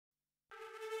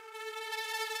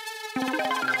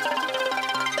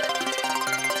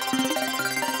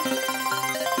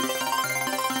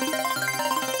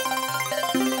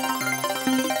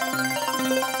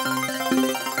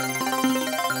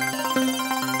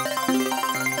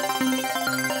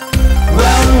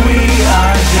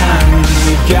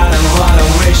got a lot of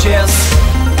wishes.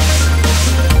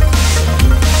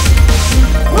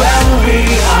 When we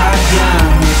are young,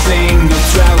 we think of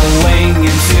traveling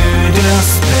into the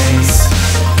space.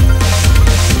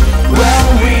 When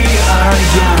we are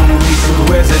young, we could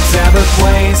visit every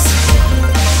place.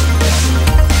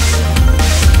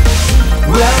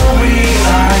 When we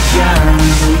are young,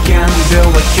 we can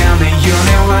build a candy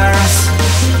universe.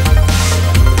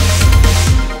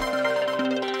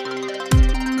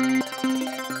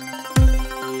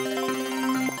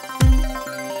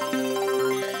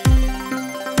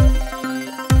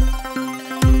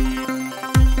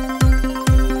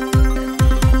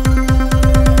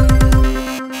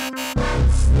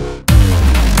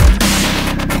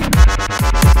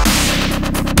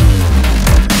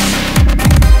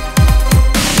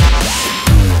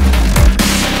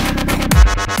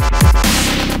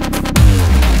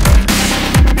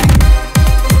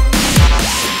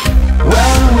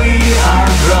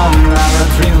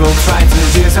 Will try to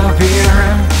disappear.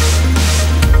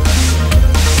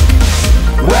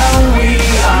 When we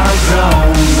are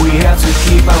grown, we have to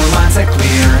keep our minds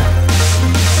clear.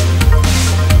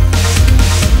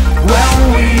 When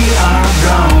we are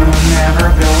grown, never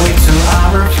believe to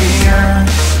our fear.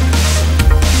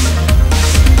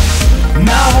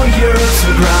 Now you're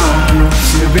too grown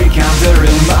to become the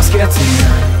real musketeer.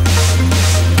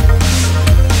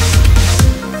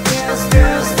 Is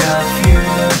this the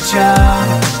future?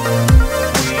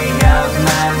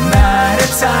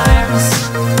 Times.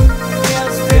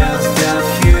 Is this the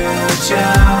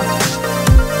future?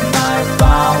 My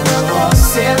power was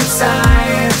inside.